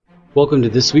Welcome to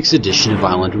this week's edition of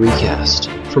Island Recast.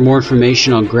 For more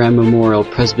information on Grand Memorial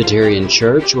Presbyterian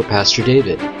Church or Pastor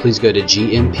David, please go to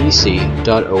gmpc.org.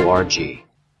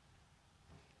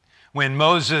 When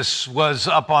Moses was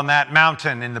up on that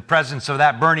mountain in the presence of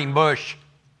that burning bush,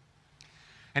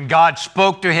 and God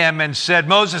spoke to him and said,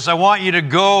 "Moses, I want you to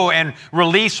go and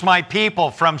release my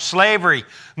people from slavery."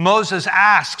 Moses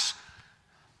asks,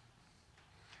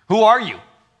 "Who are you?"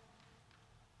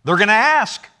 They're going to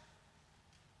ask.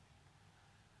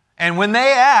 And when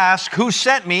they ask, "Who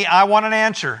sent me?" I want an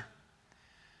answer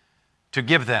to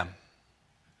give them.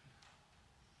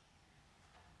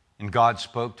 And God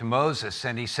spoke to Moses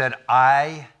and he said,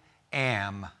 "I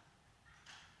am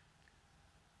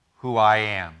who I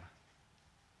am.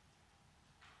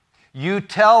 You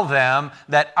tell them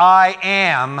that I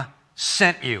am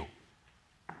sent you."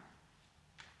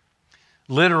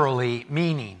 Literally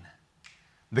meaning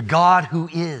the God who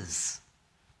is,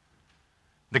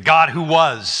 the God who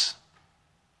was,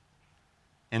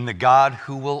 and the God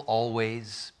who will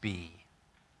always be.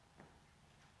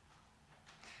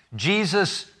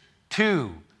 Jesus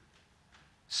too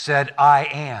said, "I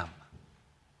am."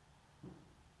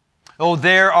 Oh,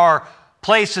 there are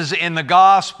places in the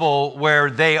gospel where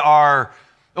they are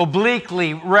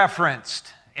obliquely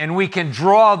referenced, and we can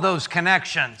draw those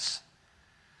connections.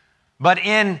 But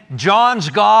in John's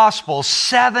gospel,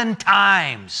 7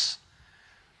 times,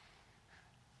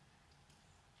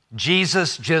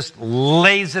 Jesus just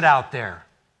lays it out there.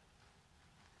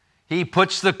 He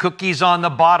puts the cookies on the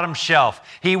bottom shelf.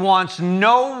 He wants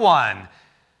no one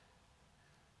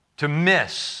to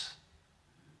miss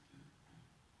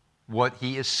what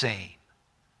he is saying.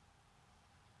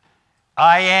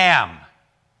 I am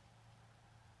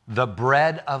the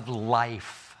bread of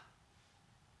life.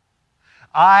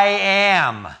 I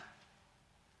am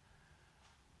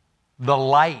the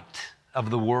light of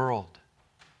the world.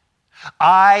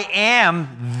 I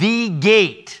am the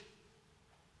gate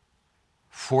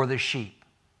for the sheep.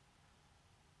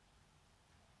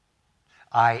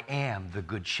 I am the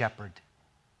good shepherd.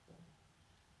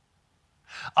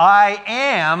 I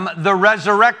am the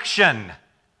resurrection.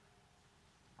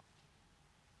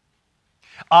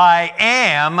 I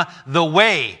am the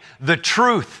way, the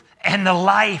truth, and the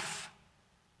life.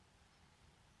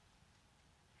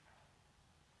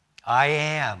 I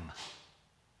am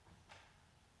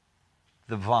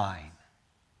the vine.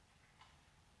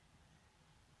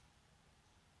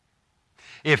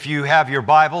 If you have your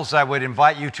Bibles, I would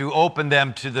invite you to open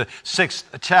them to the 6th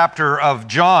chapter of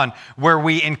John, where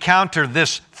we encounter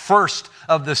this first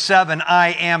of the 7 I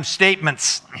am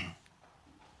statements.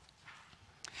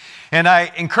 And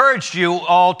I encouraged you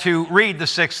all to read the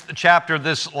 6th chapter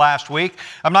this last week.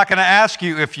 I'm not going to ask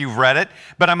you if you've read it,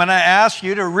 but I'm going to ask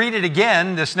you to read it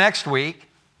again this next week.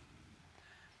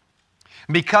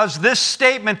 Because this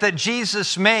statement that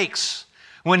Jesus makes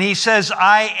when he says,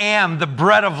 "I am the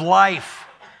bread of life,"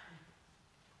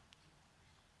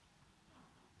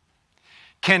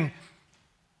 can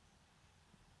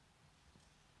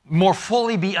more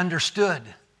fully be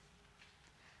understood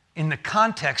in the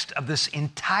context of this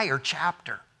entire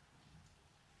chapter.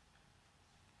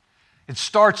 It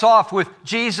starts off with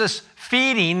Jesus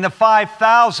feeding the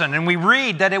 5,000, and we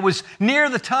read that it was near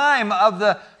the time of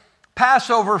the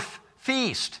Passover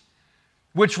feast,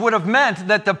 which would have meant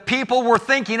that the people were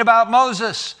thinking about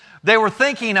Moses. They were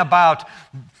thinking about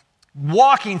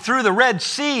walking through the Red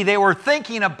Sea. They were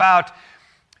thinking about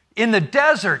in the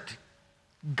desert,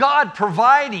 God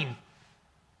providing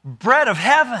bread of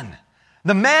heaven.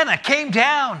 The manna came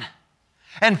down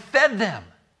and fed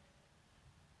them.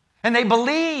 And they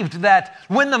believed that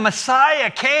when the Messiah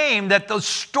came, that the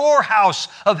storehouse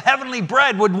of heavenly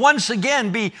bread would once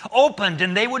again be opened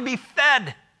and they would be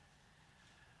fed.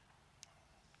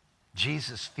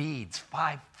 Jesus feeds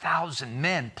 5,000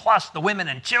 men, plus the women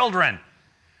and children,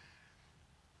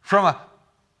 from a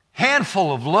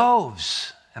handful of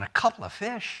loaves and a couple of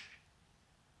fish.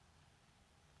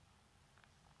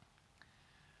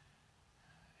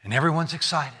 And everyone's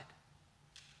excited.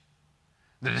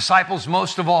 The disciples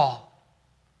most of all,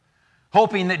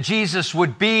 hoping that Jesus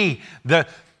would be the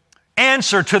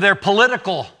answer to their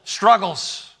political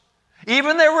struggles,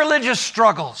 even their religious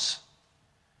struggles.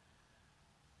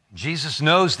 Jesus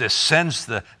knows this, sends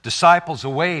the disciples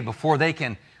away before they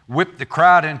can whip the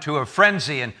crowd into a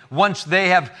frenzy. And once they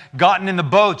have gotten in the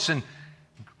boats and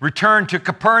returned to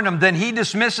Capernaum, then he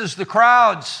dismisses the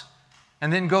crowds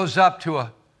and then goes up to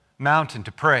a mountain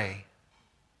to pray.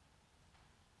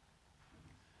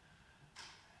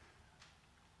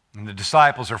 And the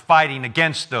disciples are fighting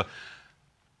against the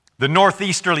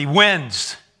northeasterly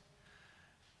winds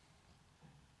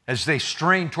as they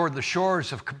strain toward the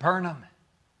shores of Capernaum.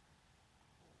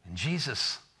 And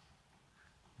Jesus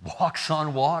walks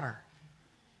on water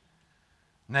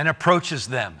and then approaches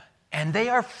them, and they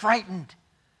are frightened.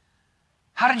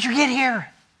 How did you get here?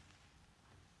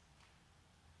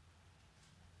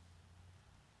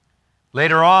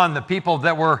 Later on, the people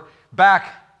that were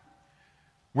back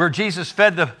where Jesus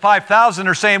fed the 5,000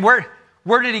 are saying,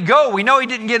 where did he go? We know he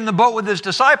didn't get in the boat with his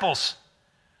disciples.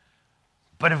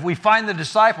 But if we find the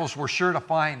disciples, we're sure to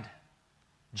find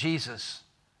Jesus.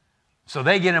 So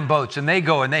they get in boats and they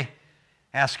go and they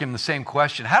ask him the same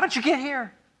question. How did you get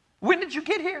here? When did you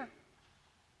get here?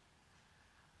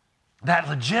 That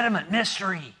legitimate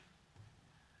mystery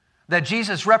that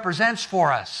Jesus represents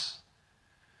for us.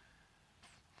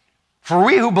 For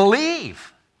we who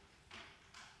believe,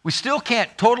 we still can't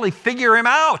totally figure him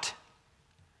out.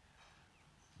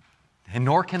 And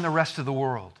nor can the rest of the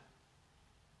world.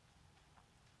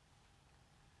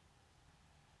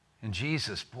 And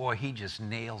Jesus, boy, he just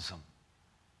nails them.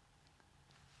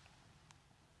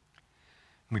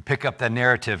 We pick up that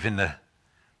narrative in the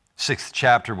 6th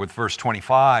chapter with verse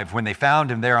 25. When they found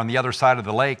him there on the other side of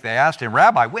the lake, they asked him,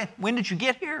 Rabbi, when did you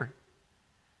get here?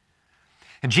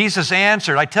 And Jesus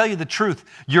answered, I tell you the truth,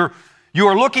 you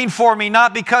are looking for me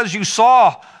not because you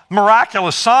saw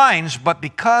miraculous signs, but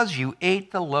because you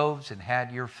ate the loaves and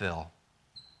had your fill.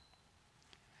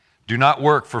 Do not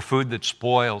work for food that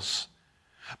spoils,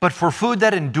 but for food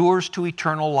that endures to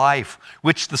eternal life,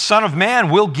 which the Son of Man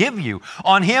will give you.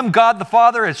 On him God the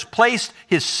Father has placed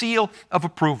his seal of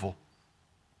approval.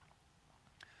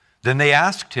 Then they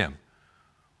asked him,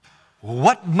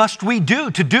 what must we do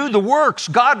to do the works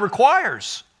God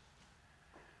requires?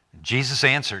 And Jesus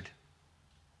answered,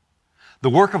 the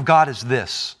work of God is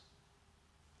this,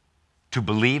 to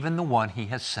believe in the one he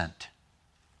has sent.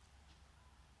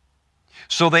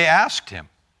 So they asked him,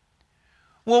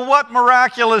 well, what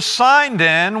miraculous sign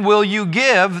then will you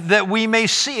give that we may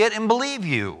see it and believe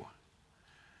you?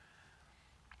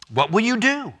 What will you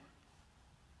do?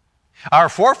 Our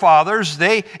forefathers,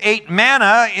 they ate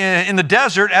manna in the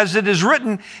desert, as it is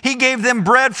written, he gave them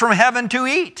bread from heaven to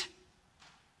eat.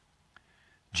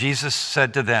 Jesus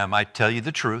said to them, I tell you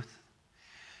the truth.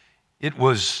 It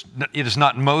is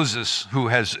not Moses who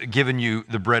has given you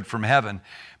the bread from heaven,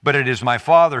 but it is my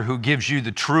Father who gives you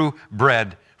the true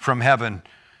bread from heaven.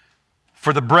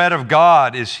 For the bread of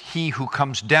God is he who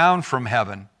comes down from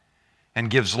heaven and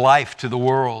gives life to the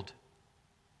world.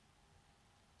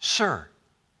 Sir,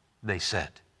 they said,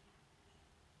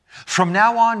 from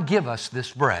now on give us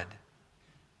this bread.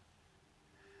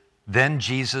 Then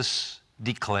Jesus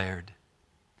declared,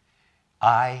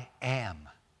 I am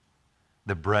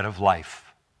the bread of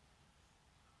life.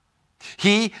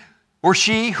 He or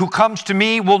she who comes to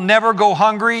me will never go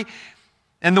hungry,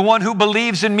 and the one who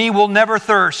believes in me will never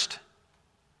thirst.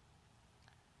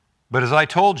 But as I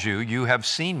told you, you have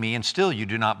seen me, and still you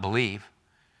do not believe.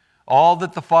 All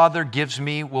that the Father gives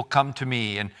me will come to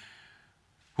me, and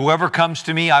whoever comes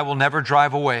to me I will never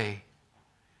drive away.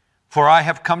 For I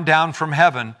have come down from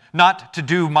heaven, not to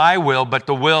do my will, but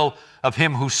the will of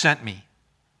him who sent me.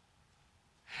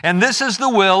 And this is the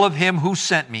will of him who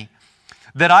sent me,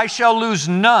 that I shall lose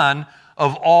none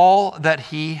of all that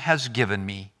he has given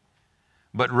me,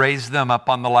 but raise them up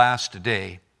on the last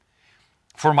day.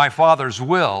 For my Father's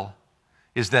will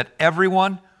is that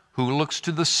everyone who looks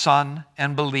to the Son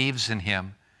and believes in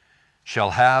him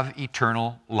shall have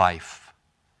eternal life,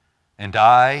 and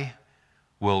I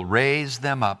will raise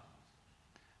them up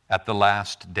at the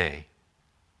last day.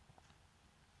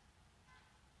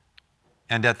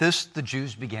 And at this the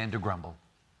Jews began to grumble.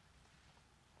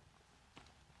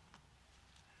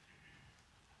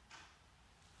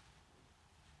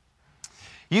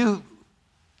 You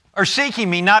are seeking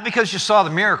me not because you saw the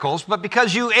miracles, but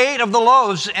because you ate of the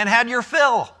loaves and had your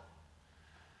fill.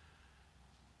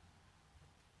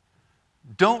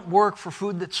 Don't work for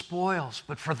food that spoils,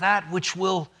 but for that which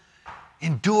will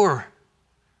endure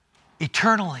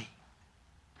eternally.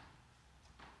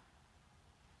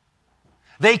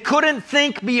 They couldn't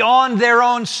think beyond their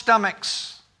own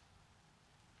stomachs.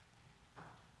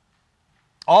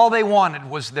 All they wanted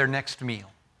was their next meal.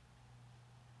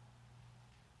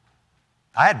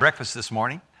 I had breakfast this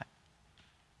morning.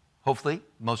 Hopefully,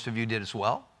 most of you did as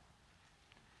well.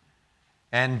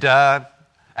 And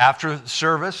after the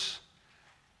service,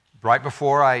 right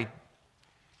before I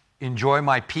enjoy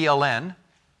my PLN,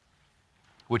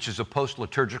 which is a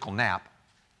post-liturgical nap,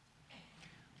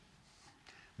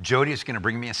 Jody is going to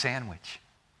bring me a sandwich.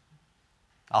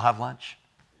 I'll have lunch.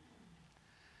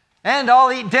 And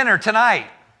I'll eat dinner tonight.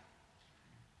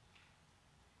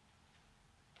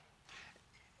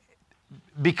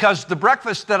 because the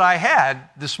breakfast that I had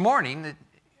this morning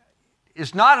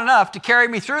is not enough to carry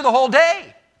me through the whole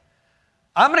day.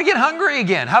 I'm going to get hungry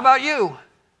again. How about you?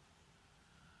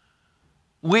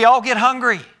 We all get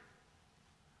hungry,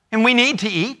 and we need to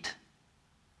eat.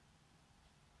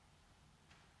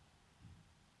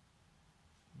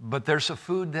 But there's a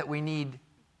food that we need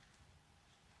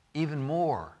even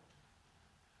more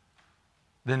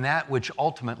than that which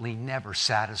ultimately never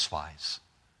satisfies.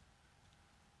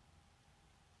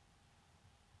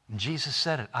 And Jesus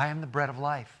said it, I am the bread of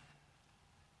life.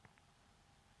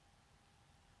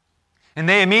 And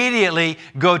they immediately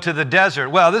go to the desert.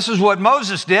 Well, this is what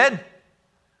Moses did.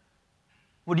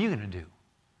 What are you going to do?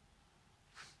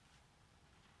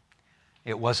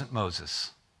 It wasn't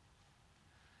Moses.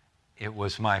 It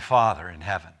was my Father in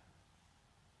heaven.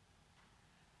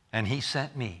 And He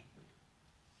sent me.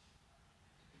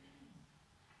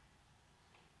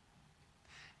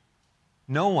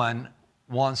 No one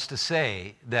wants to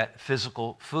say that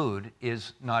physical food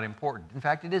is not important. In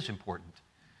fact, it is important.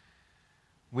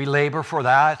 We labor for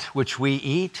that which we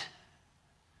eat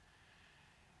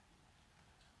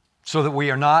so that we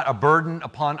are not a burden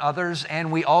upon others,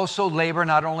 and we also labor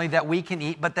not only that we can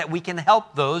eat, but that we can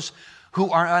help those who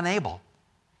are unable.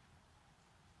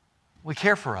 We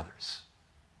care for others.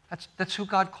 That's who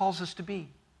God calls us to be.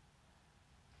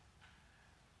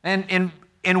 And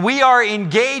we are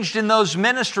engaged in those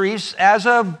ministries as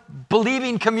a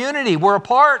believing community. We're a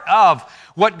part of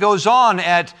what goes on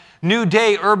at New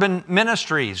Day Urban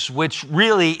Ministries, which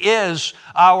really is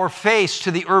our face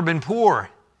to the urban poor.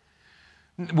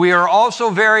 We are also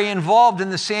very involved in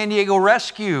the San Diego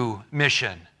Rescue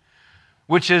Mission,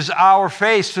 which is our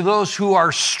face to those who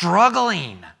are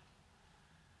struggling.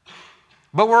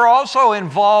 But we're also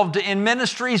involved in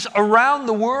ministries around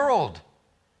the world,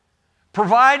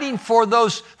 providing for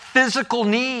those physical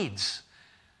needs.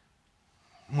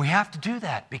 We have to do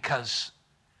that because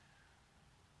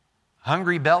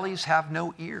hungry bellies have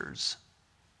no ears.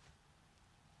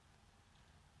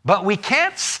 But we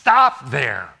can't stop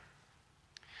there.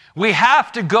 We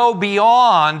have to go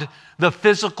beyond the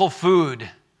physical food.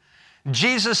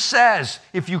 Jesus says,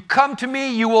 if you come to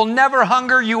me, you will never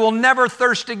hunger, you will never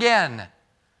thirst again.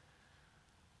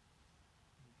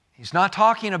 He's not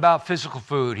talking about physical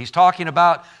food. He's talking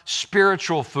about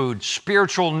spiritual food,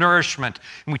 spiritual nourishment.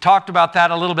 And we talked about that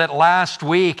a little bit last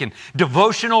week. And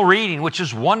devotional reading, which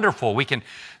is wonderful. We can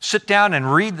sit down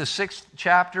and read the 6th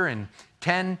chapter in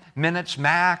 10 minutes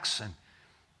max.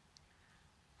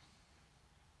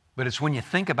 But it's when you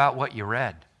think about what you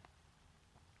read,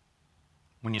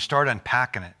 when you start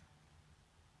unpacking it,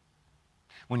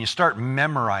 when you start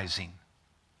memorizing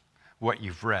what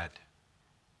you've read.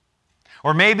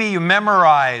 Or maybe you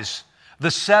memorize the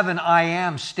 7 I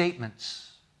am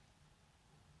statements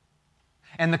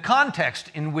and the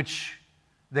context in which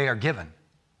they are given.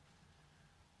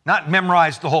 Not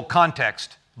memorize the whole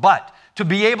context, but to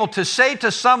be able to say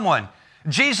to someone,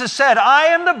 Jesus said, I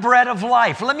am the bread of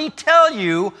life. Let me tell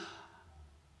you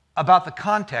about the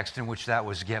context in which that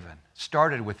was given. It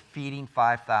started with feeding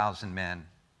 5,000 men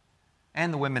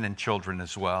and the women and children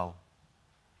as well.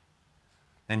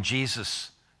 And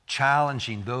Jesus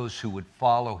challenging those who would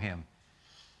follow Him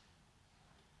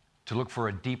to look for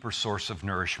a deeper source of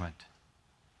nourishment.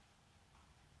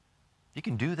 You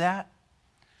can do that.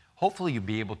 Hopefully you'll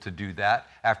be able to do that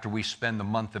after we spend the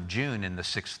month of June in the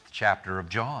 6th chapter of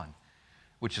John,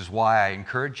 which is why I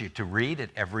encourage you to read it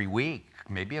every week,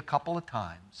 maybe a couple of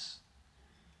times.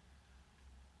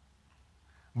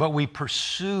 But we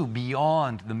pursue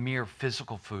beyond the mere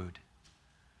physical food.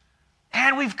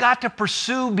 And we've got to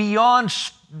pursue beyond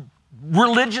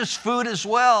religious food as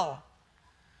well.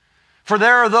 For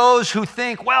there are those who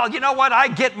think, well, you know what? I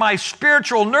get my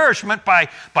spiritual nourishment by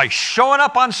showing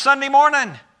up on Sunday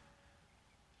morning,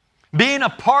 being a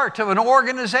part of an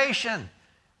organization.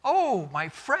 Oh, my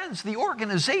friends, the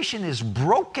organization is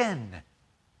broken.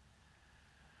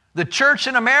 The church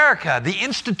in America, the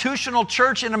institutional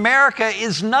church in America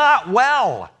is not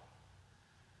well.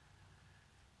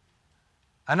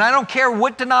 And I don't care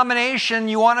what denomination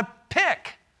you want to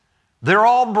pick. They're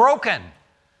all broken.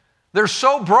 They're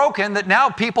so broken that now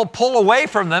people pull away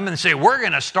from them and say, we're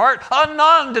going to start a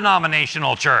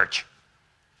non-denominational church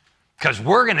because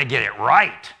we're going to get it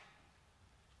right.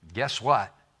 Guess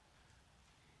what?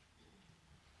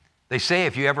 They say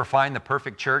if you ever find the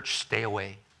perfect church, stay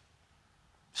away.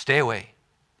 Stay away.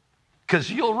 Because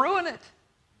you'll ruin it.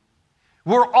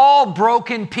 We're all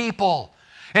broken people.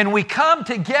 And we come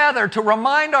together to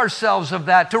remind ourselves of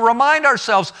that, to remind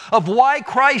ourselves of why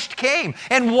Christ came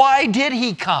and why did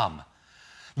He come.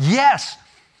 Yes,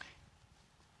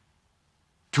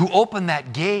 to open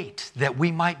that gate that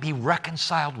we might be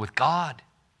reconciled with God,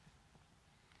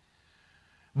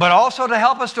 but also to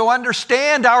help us to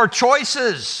understand our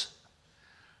choices,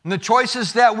 and the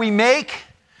choices that we make,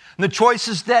 and the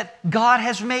choices that God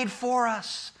has made for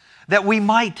us, that we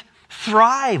might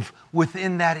thrive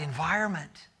within that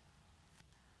environment.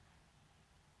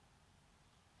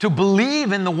 To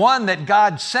believe in the one that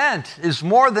God sent is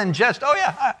more than just, oh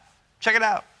yeah, check it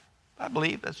out. I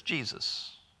believe that's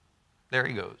Jesus. There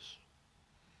he goes.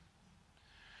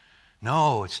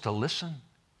 No, it's to listen.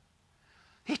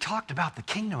 He talked about the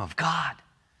kingdom of God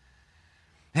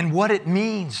and what it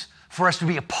means for us to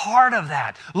be a part of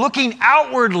that, looking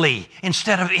outwardly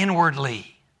instead of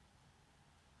inwardly.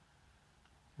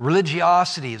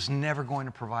 Religiosity is never going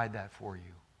to provide that for you.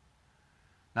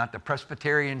 Not the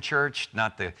Presbyterian church,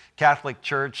 not the Catholic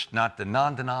church, not the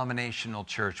non-denominational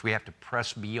church. We have to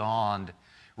press beyond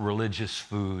religious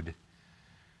food.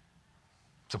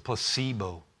 It's a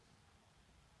placebo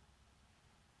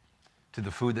to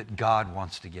the food that God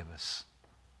wants to give us.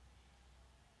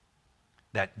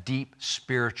 That deep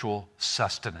spiritual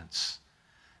sustenance.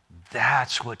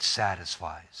 That's what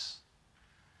satisfies.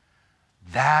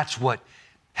 That's what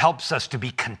helps us to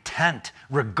be content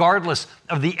regardless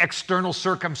of the external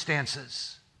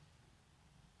circumstances.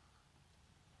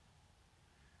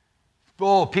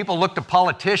 Oh, people look to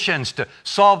politicians to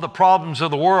solve the problems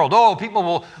of the world. Oh, people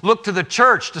will look to the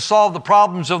church to solve the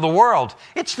problems of the world.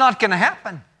 It's not going to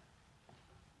happen.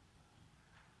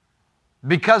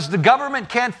 Because the government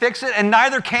can't fix it, and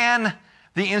neither can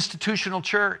the institutional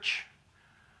church.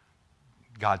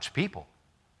 God's people,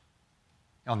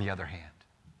 on the other hand,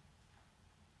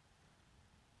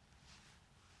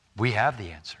 we have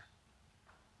the answer.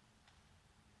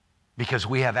 Because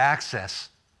we have access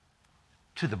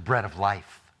to the bread of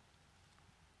life.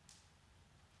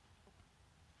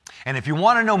 And if you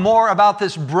want to know more about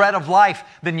this bread of life,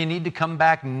 then you need to come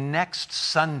back next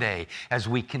Sunday as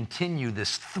we continue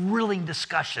this thrilling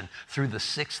discussion through the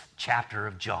 6th chapter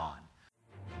of John.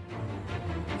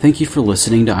 Thank you for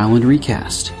listening to Island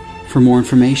Recast. For more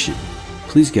information,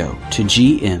 please go to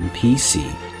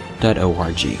gmpc.org.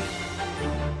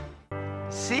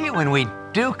 See, when we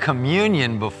do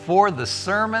communion before the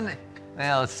sermon,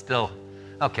 well, it's still,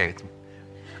 okay,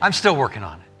 I'm still working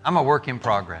on it. I'm a work in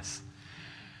progress.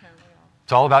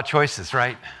 It's all about choices,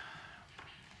 right?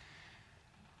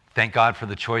 Thank God for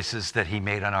the choices that He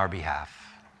made on our behalf.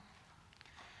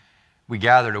 We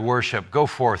gather to worship. Go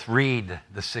forth, read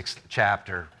the 6th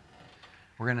chapter.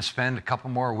 We're going to spend a couple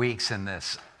more weeks in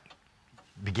this.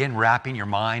 Begin wrapping your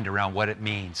mind around what it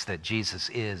means that Jesus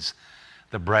is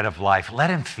the bread of life. Let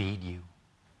Him feed you.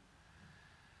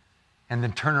 And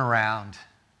then turn around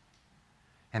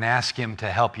and ask Him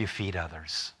to help you feed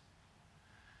others.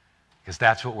 Because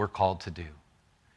that's what we're called to do.